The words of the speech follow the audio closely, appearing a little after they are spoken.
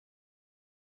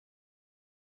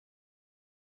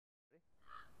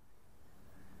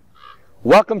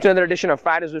Welcome to another edition of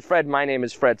Fridays with Fred. My name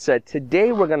is Fred Said.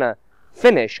 Today we're going to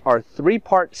finish our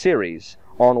three-part series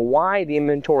on why the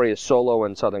inventory is so low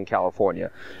in Southern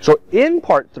California. So in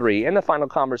part 3, in the final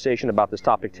conversation about this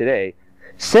topic today,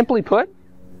 simply put,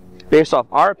 based off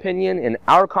our opinion and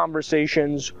our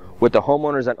conversations with the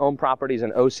homeowners that own properties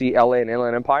in OC, LA, and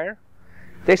Inland Empire,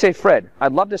 they say, Fred,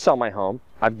 I'd love to sell my home.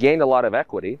 I've gained a lot of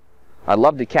equity. I'd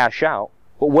love to cash out,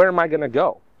 but where am I going to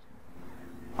go?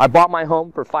 I bought my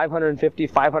home for $550,000,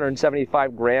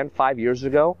 $575,000 5 years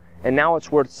ago, and now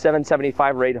it's worth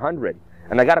 $775,000 or $800,000.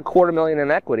 And I got $250,000 in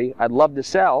equity. I'd love to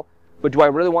sell, but do I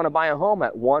really want to buy a home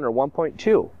at 1 or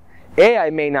 1.2? A, I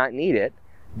may not need it.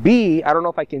 B, I don't know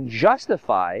if I can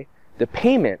justify the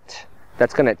payment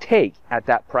that's going to take at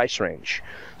that price range.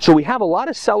 So we have a lot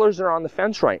of sellers that are on the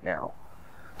fence right now.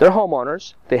 They're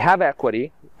homeowners. They have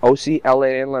equity, OC, LA,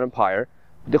 Inland Empire.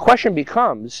 The question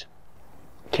becomes,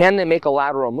 can they make a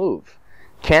lateral move?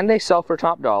 Can they sell for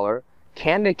top dollar?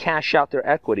 Can they cash out their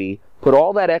equity, put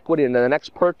all that equity into the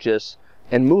next purchase,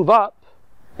 and move up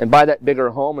and buy that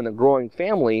bigger home and a growing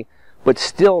family, but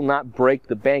still not break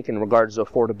the bank in regards to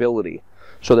affordability?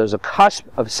 So there's a cusp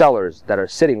of sellers that are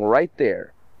sitting right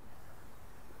there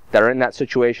that are in that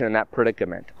situation, in that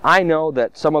predicament. I know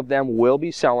that some of them will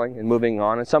be selling and moving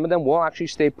on, and some of them will actually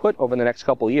stay put over the next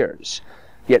couple years.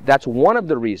 Yet that's one of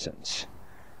the reasons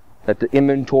that the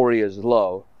inventory is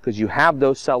low, because you have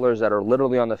those sellers that are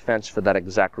literally on the fence for that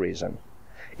exact reason.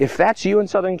 If that's you in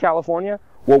Southern California,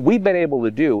 what we've been able to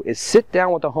do is sit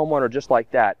down with a homeowner just like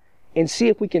that and see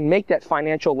if we can make that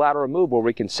financial lateral move where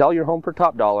we can sell your home for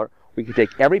top dollar, we can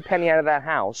take every penny out of that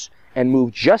house and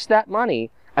move just that money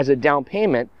as a down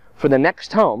payment for the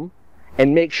next home,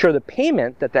 and make sure the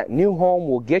payment that that new home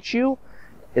will get you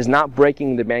is not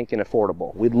breaking the bank and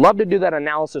affordable. We'd love to do that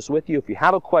analysis with you. If you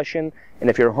have a question, and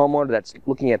if you're a homeowner that's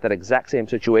looking at that exact same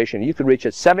situation, you could reach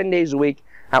us 7 days a week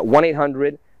at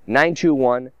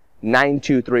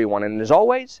 1-800-921-9231. And as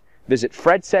always, visit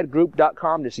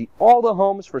fredsaidgroup.com to see all the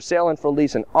homes for sale and for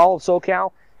lease in all of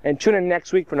SoCal, and tune in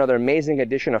next week for another amazing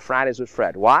edition of Fridays with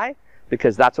Fred. Why?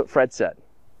 Because that's what Fred said.